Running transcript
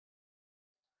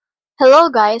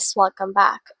Hello guys, welcome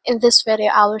back. In this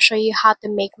video, I will show you how to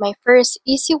make my first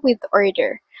Ecwid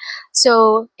order.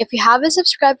 So if you haven't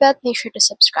subscribed yet, make sure to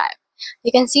subscribe.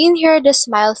 You can see in here the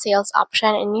smile sales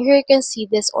option, and here you can see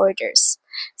these orders.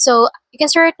 So you can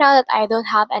see right now that I don't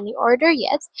have any order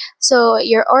yet. So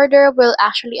your order will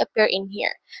actually appear in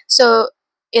here. So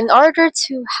in order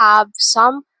to have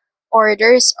some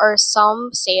orders or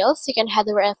some sales, you can head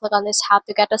over and click on this how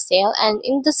to get a sale, and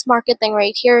in this marketing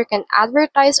right here you can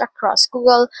advertise across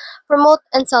Google, promote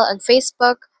and sell on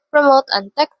Facebook, promote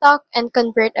on TikTok, and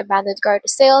convert abandoned cart to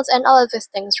sales, and all of these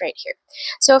things right here.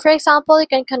 So for example, you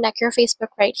can connect your Facebook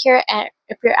right here, and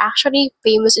if you're actually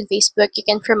famous in Facebook, you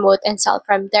can promote and sell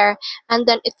from there, and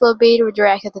then it will be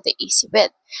redirected to the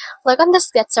Ecwid. Click on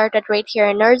this get started right here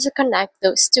in order to connect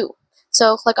those two.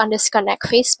 So click on this connect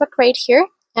Facebook right here,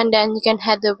 and then you can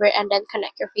head over and then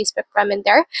connect your Facebook from in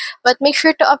there. But make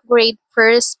sure to upgrade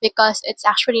first because it's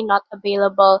actually not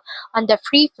available on the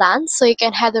free plan. So you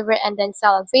can head over and then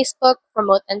sell on Facebook,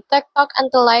 promote on TikTok and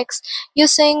the likes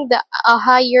using the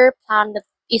higher plan that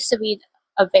Ecwid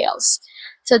avails.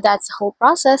 So that's the whole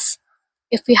process.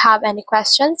 If you have any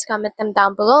questions, comment them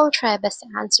down below. I'll try my best to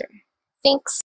answer. Thanks.